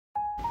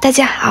大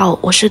家好，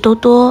我是多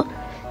多。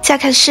在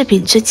看视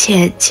频之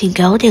前，请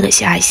给我点个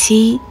小爱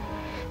心，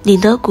你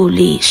的鼓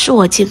励是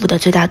我进步的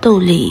最大动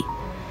力。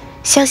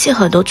相信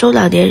很多中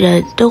老年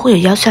人都会有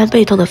腰酸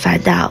背痛的烦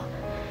恼，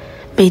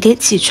每天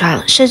起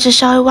床甚至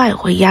稍微弯一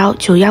回腰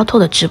就腰痛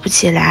的直不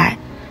起来。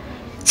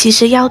其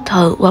实腰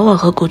疼往往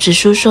和骨质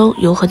疏松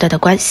有很大的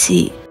关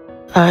系，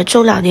而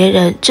中老年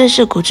人正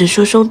是骨质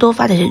疏松多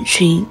发的人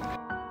群。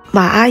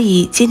马阿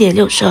姨今年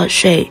62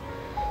岁，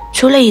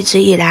除了一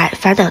直以来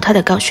烦恼她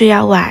的高血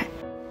压外，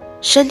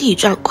身体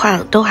状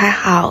况都还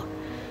好。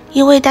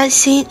因为担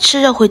心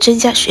吃肉会增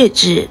加血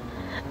脂，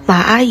马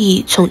阿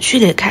姨从去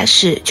年开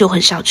始就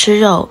很少吃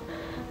肉，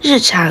日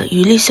常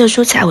以绿色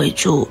蔬菜为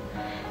主。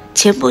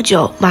前不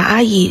久，马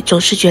阿姨总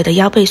是觉得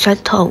腰背酸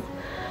痛，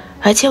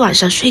而且晚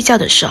上睡觉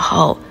的时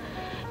候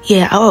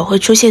也偶尔会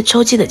出现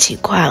抽筋的情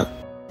况。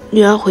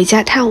女儿回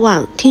家探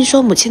望，听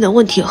说母亲的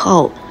问题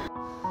后，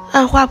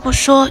二话不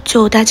说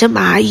就带着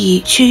马阿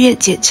姨去医院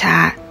检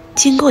查。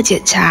经过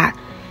检查，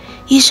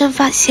医生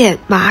发现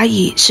马阿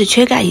姨是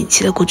缺钙引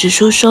起的骨质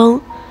疏松，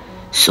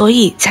所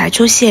以才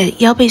出现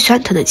腰背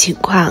酸疼的情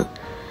况。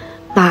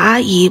马阿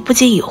姨不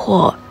禁疑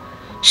惑，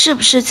是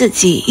不是自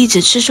己一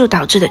直吃素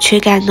导致的缺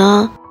钙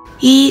呢？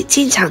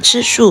经常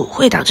吃素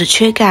会导致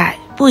缺钙，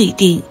不一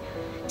定。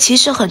其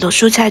实很多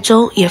蔬菜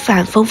中也富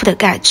含丰富的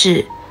钙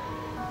质，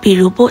比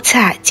如菠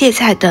菜、芥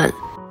菜等。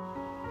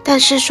但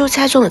是蔬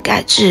菜中的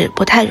钙质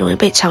不太容易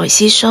被肠胃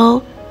吸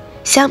收，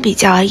相比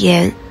较而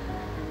言，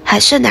还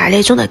是奶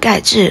类中的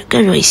钙质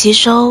更容易吸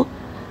收。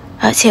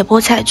而且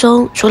菠菜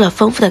中除了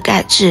丰富的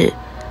钙质，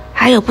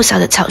还有不少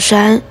的草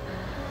酸。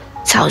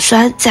草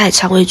酸在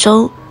肠胃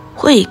中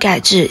会以钙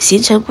质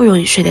形成不溶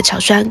于水的草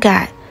酸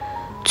钙，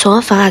从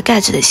而妨碍钙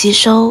质的吸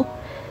收。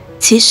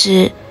其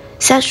实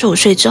35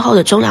岁之后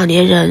的中老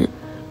年人，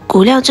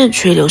骨量正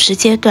处于流失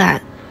阶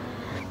段，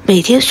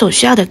每天所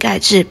需要的钙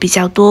质比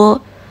较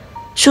多，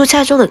蔬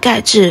菜中的钙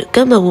质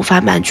根本无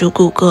法满足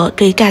骨骼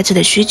对钙质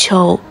的需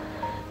求，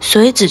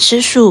所以只吃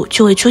素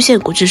就会出现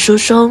骨质疏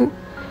松。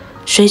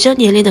随着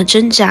年龄的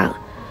增长，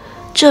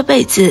这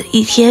辈子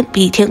一天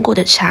比一天过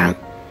得长，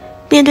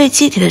面对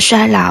机体的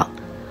衰老，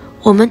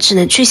我们只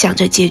能去想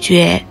着解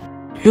决，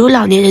如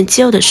老年人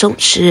肌肉的松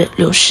弛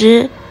流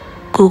失，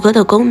骨骼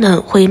的功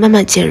能会慢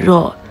慢减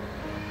弱，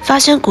发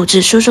生骨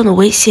质疏松的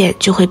危险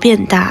就会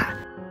变大。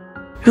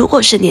如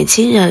果是年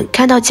轻人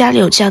看到家里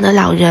有这样的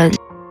老人，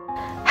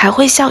还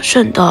会孝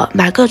顺地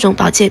买各种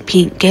保健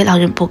品给老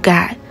人补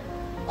钙，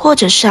或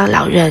者是让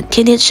老人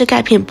天天吃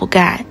钙片补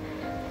钙。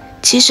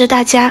其实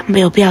大家没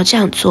有必要这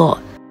样做，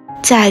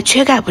在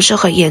缺钙不是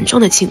很严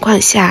重的情况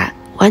下，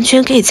完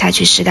全可以采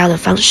取食疗的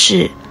方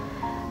式，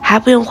还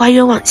不用花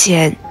冤枉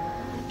钱。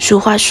俗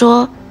话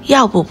说，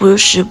药补不如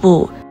食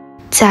补，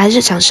在日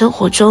常生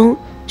活中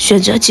选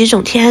择几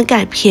种天然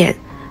钙片，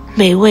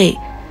美味，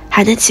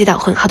还能起到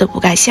很好的补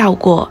钙效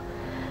果。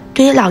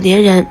对于老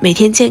年人，每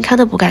天健康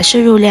的补钙摄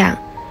入量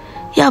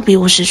要比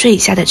50岁以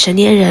下的成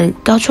年人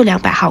高出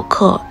200毫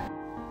克。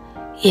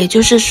也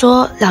就是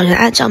说，老人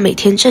按照每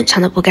天正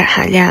常的补钙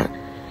含量，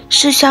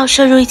是需要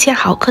摄入1000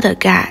毫克的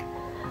钙。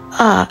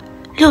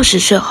60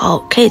岁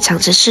后可以尝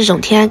试4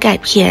种天然钙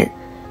片。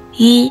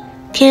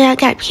天然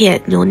钙片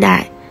牛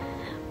奶，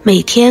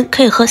每天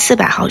可以喝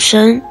400毫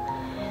升。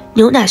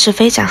牛奶是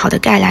非常好的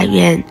钙来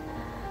源，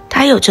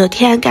它有着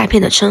天然钙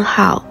片的称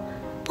号，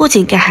不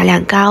仅钙含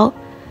量高，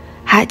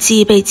还极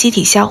易被机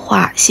体消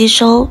化吸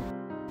收。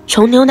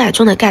从牛奶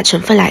中的钙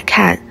成分来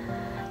看，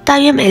大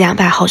约每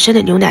200毫升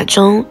的牛奶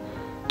中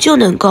就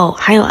能够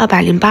含有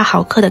208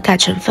毫克的钙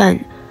成分。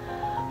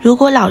如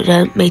果老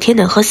人每天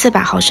能喝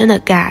400毫升的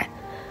钙，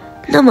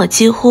那么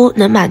几乎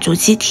能满足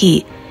机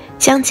体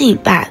将近一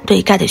半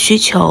对钙的需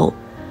求。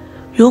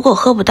如果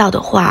喝不到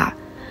的话，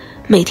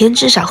每天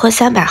至少喝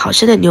300毫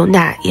升的牛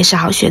奶也是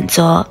好选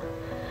择。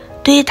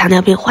对于糖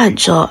尿病患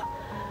者，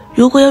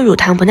如果有乳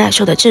糖不耐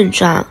受的症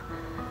状，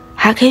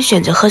还可以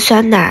选择喝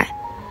酸奶，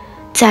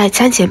在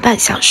餐前半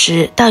小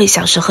时到1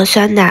小时喝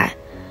酸奶，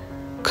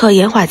可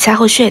延缓餐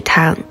后血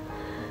糖，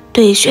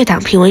对血糖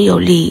平稳有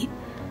利。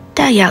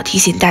但也要提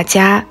醒大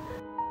家，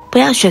不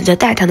要选择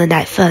代糖的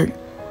奶粉，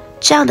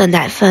这样的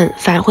奶粉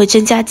反而会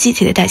增加机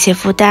体的代谢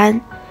负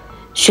担，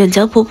选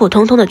择普普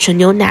通通的纯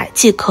牛奶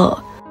即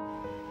可。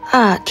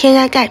天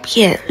然钙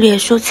片略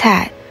蔬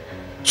菜。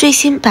最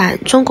新版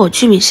中国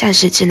居民膳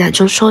食指南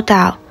中说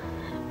到，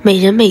每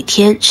人每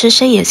天吃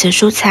深颜色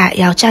蔬菜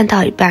要占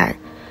到一半，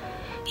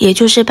也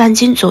就是半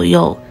斤左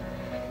右。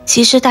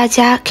其实大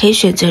家可以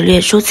选择略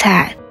蔬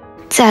菜，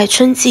在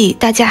春季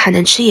大家还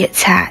能吃野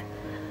菜，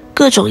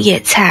各种野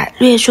菜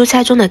略蔬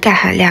菜中的钙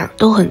含量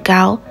都很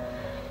高，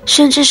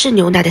甚至是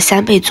牛奶的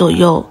3倍左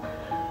右，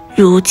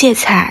如芥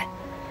菜。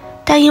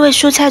但因为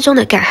蔬菜中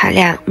的钙含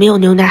量没有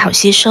牛奶好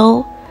吸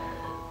收，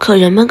可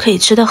人们可以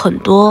吃的很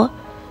多，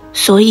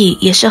所以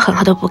也是很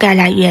好的补钙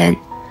来源，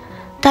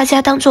大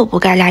家当做补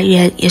钙来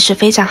源也是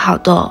非常好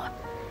的。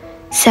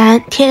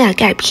天然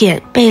钙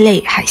片贝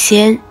类海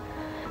鲜。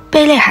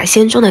贝类海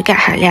鲜中的钙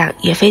含量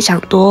也非常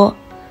多，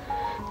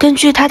根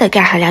据它的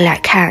钙含量来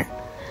看，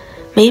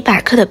每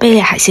100克的贝类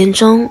海鲜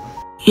中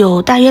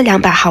有大约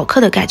200毫克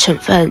的钙成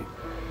分，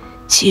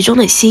其中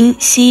的锌、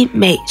硒、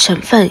镁成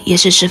分也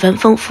是十分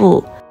丰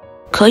富。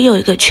可有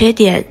一个缺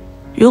点，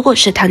如果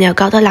是糖尿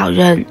高的老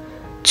人，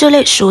这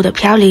类食物的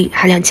嘌呤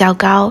含量较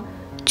高，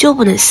就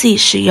不能肆意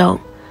食用。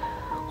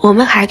我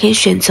们还可以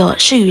选择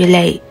是鱼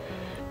类，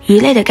鱼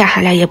类的钙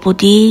含量也不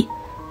低，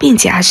并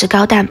且还是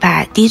高蛋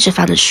白、低脂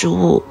肪的食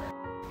物，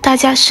大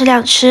家适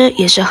量吃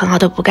也是很好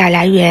的补钙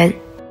来源。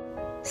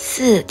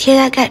4. 天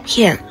然钙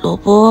片萝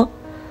卜。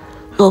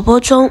萝卜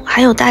中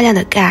含有大量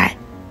的钙，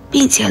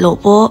并且萝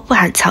卜不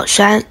含草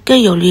酸，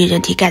更有利于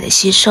人体钙的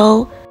吸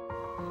收，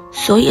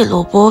所以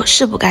萝卜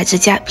是补钙之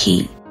佳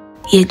品。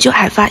研究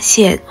还发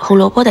现，红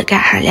萝卜的钙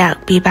含量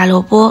比白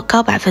萝卜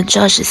高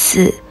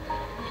 24%，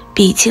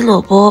 比青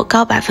萝卜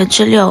高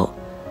 6%。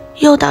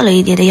 又到了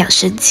1年的养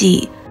生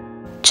季，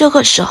这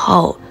个时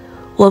候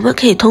我们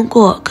可以通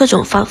过各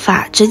种方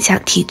法增强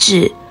体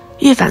质，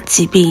预防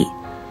疾病，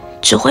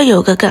只会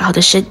有个更好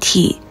的身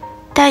体。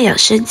但养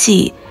生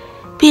季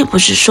并不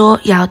是说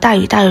要大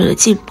鱼大肉的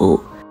进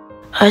补，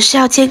而是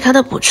要健康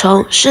的补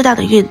充，适当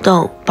的运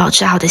动，保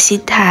持好的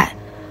心态，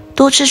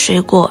多吃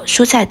水果、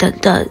蔬菜等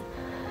等，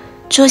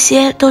这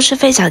些都是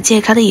非常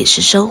健康的饮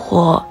食生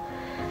活。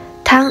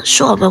汤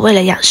是我们为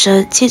了养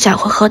生经常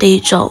会喝的一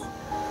种，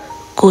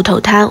骨头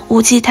汤、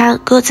乌鸡汤、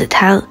鸽子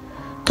汤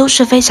都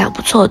是非常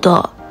不错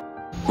的。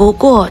不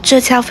过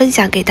这次要分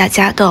享给大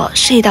家的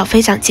是一道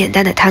非常简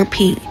单的汤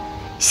品，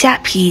虾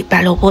皮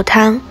白萝卜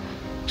汤，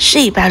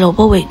是以白萝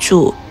卜为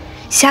主，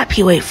虾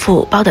皮为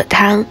辅煲的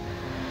汤。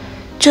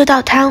这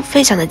道汤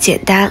非常的简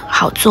单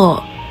好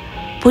做，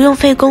不用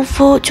费功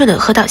夫就能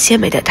喝到鲜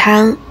美的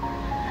汤。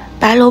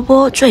白萝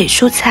卜作为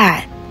蔬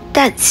菜，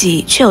但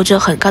其却有着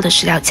很高的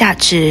食疗价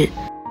值，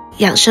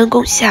养生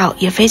功效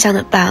也非常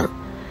的棒，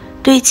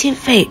对清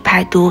肺、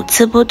排毒、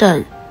滋补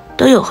等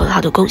都有很好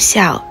的功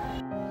效，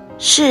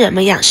是人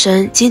们养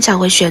生经常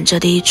会选择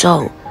的一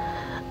种。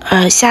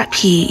而虾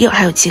皮又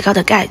含有极高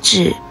的钙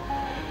质，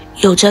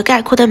有着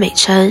钙库的美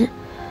称，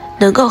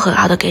能够很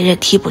好的给人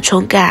体补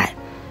充钙，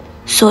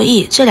所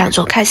以这2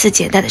种看似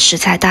简单的食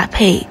材搭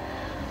配，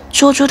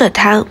做出的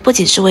汤不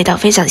仅是味道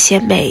非常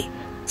鲜美，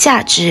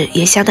价值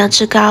也相当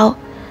之高，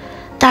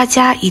大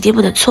家一定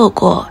不能错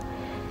过。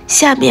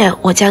下面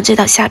我将这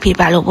道虾皮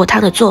白萝卜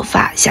汤的做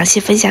法详细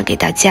分享给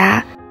大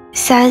家。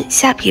3.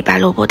 虾皮白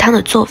萝卜汤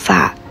的做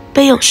法。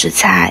备用食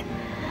材：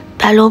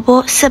白萝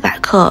卜400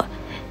克，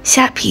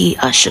虾皮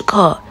20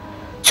克，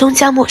葱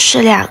姜末适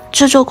量。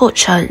制作过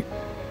程：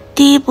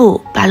第一步，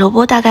白萝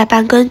卜大概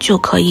半根就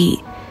可以，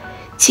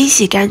清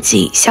洗干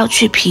净，削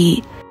去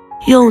皮，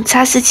用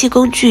擦丝器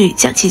工具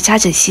将其擦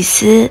成细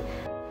丝。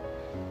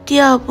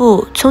第二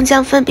步，葱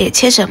姜分别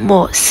切成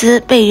末丝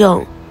备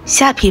用，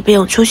虾皮备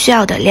用出需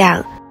要的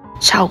量。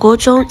炒锅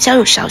中加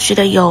入少许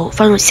的油，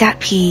放入虾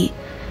皮。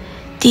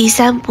第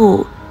三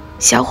步，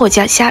小火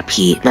将虾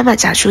皮慢慢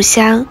炸出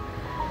香，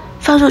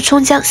放入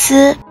葱姜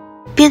丝，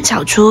煸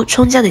炒出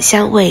葱姜的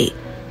香味，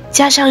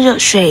加上热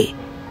水。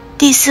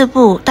第四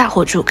步，大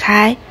火煮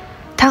开，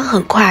汤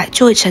很快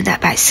就会呈奶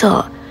白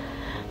色，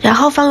然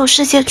后放入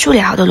事先处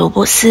理好的萝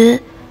卜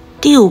丝。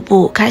第五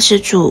步，开始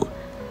煮，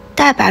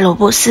待白萝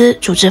卜丝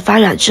煮至发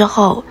软之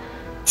后，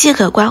即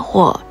可关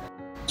火，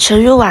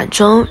盛入碗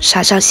中，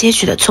撒上些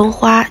许的葱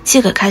花，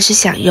即可开始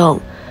享用。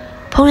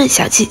烹饪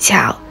小技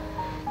巧：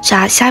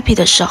炸虾皮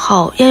的时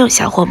候要用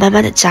小火慢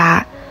慢的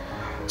炸，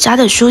炸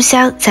得酥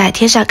香，再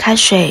添上开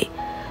水，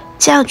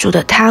这样煮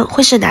的汤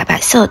会是奶白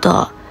色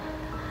的。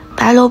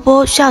白萝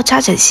卜需要擦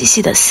成细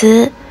细的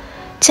丝，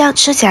这样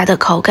吃起来的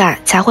口感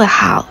才会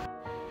好。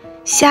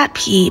虾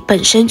皮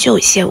本身就有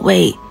咸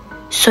味，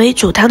所以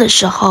煮汤的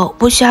时候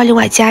不需要另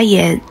外加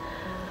盐。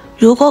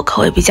如果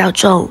口味比较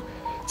重，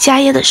加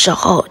盐的时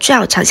候最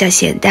好尝下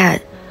咸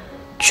淡，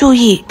注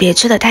意别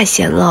吃得太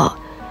咸了。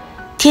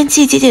天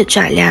气渐渐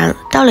转凉，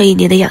到了1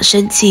年的养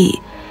生季，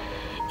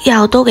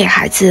要多给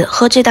孩子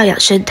喝这道养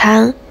生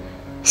汤。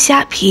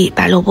虾皮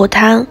白萝卜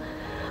汤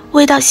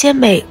味道鲜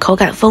美，口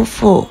感丰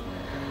富。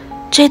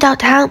这道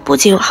汤不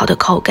仅有好的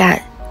口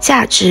感，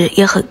价值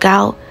也很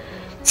高，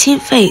清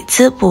肺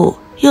滋补，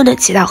又能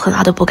起到很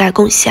好的补钙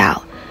功效，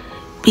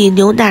比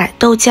牛奶、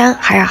豆浆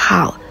还要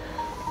好，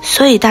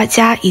所以大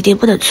家一定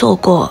不能错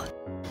过。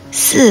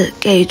4.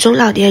 给中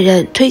老年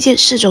人推荐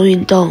4种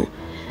运动，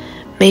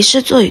没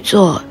事做一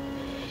做。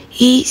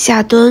1.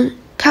 下蹲，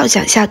靠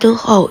墙下蹲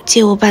后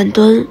借物半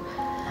蹲。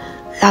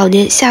老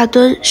年下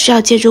蹲需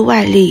要借助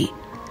外力，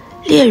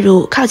例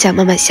如靠墙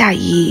慢慢下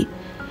移，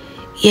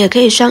也可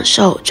以双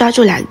手抓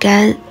住栏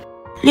杆，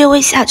略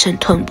微下沉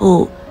臀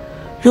部。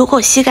如果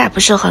膝盖不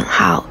是很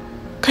好，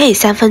可以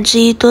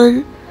1/3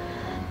蹲，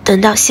等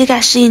到膝盖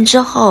适应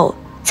之后，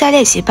再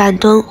练习半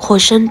蹲或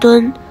深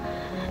蹲，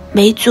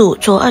每组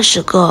做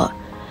20个，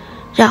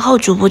然后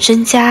逐步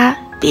增加，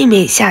避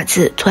免一下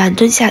子突然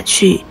蹲下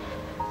去，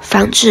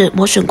防止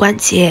磨损关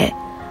节。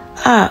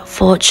2.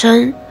 俯卧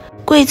撑，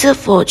跪姿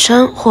俯卧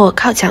撑或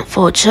靠墙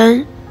俯卧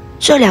撑，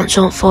这2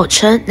种俯卧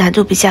撑难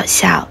度比较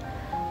小，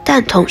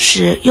但同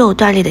时又有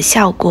锻炼的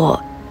效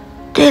果，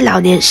对老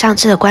年上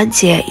肢的关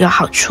节有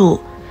好处，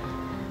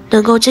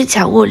能够增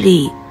强握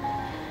力。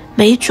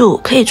每组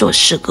可以做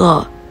10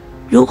个，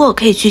如果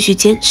可以继续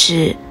坚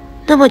持，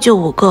那么就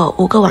5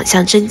个往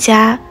上增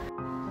加。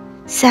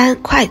3.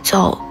 快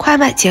走，快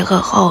慢结合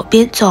后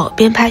边走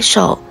边拍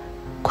手。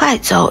快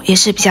走也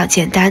是比较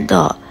简单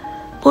的，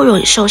不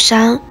容易受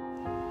伤，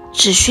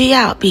只需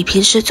要比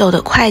平时走得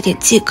快一点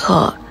即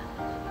可。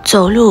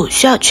走路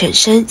需要全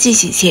身进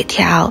行协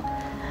调，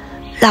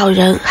老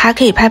人还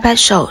可以拍拍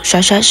手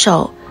甩甩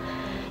手，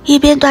一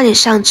边锻炼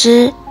上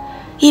肢，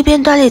一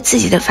边锻炼自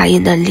己的反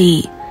应能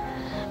力。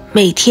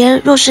每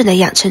天若是能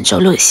养成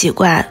走路的习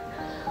惯，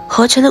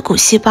合成的骨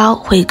细胞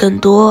会更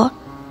多。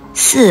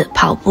4.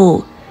 跑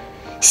步，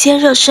先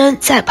热身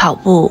再跑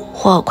步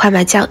或快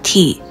慢交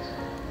替。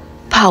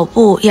跑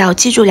步要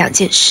记住2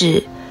件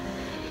事，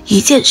一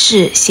件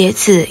事鞋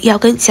子要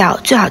跟脚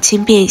最好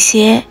轻便一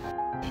些，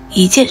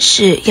一件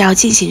事要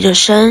进行热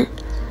身。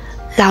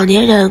老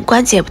年人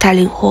关节不太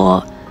灵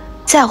活，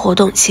在活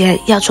动前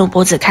要从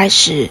脖子开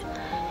始，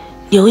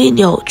扭一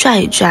扭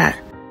转一转，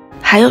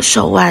还有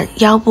手腕、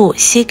腰部、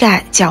膝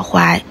盖、脚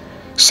踝，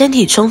身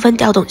体充分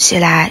调动起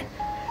来，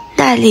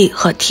耐力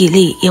和体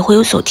力也会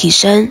有所提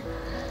升，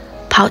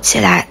跑起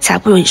来才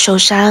不容易受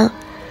伤。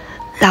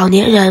老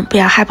年人不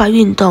要害怕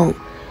运动，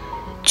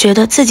觉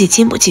得自己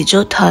经不起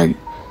折腾，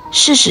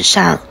事实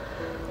上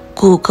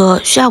骨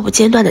骼需要不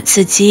间断的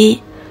刺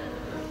激，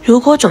如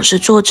果总是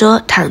坐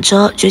着躺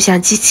着就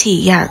像机器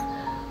一样，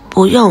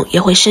不用也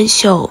会生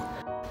锈。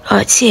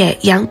而且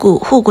养骨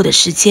护骨的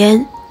时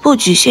间不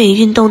局限于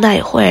运动那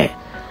一会儿，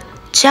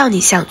只要你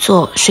想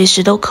做随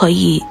时都可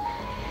以。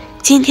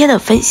今天的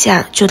分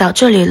享就到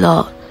这里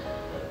了，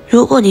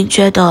如果您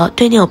觉得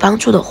对你有帮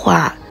助的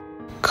话，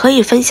可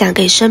以分享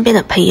给身边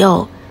的朋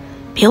友，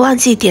别忘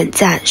记点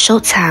赞收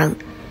藏，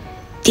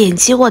点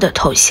击我的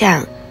头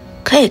像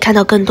可以看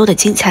到更多的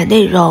精彩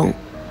内容。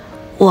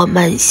我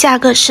们下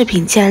个视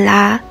频见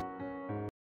啦！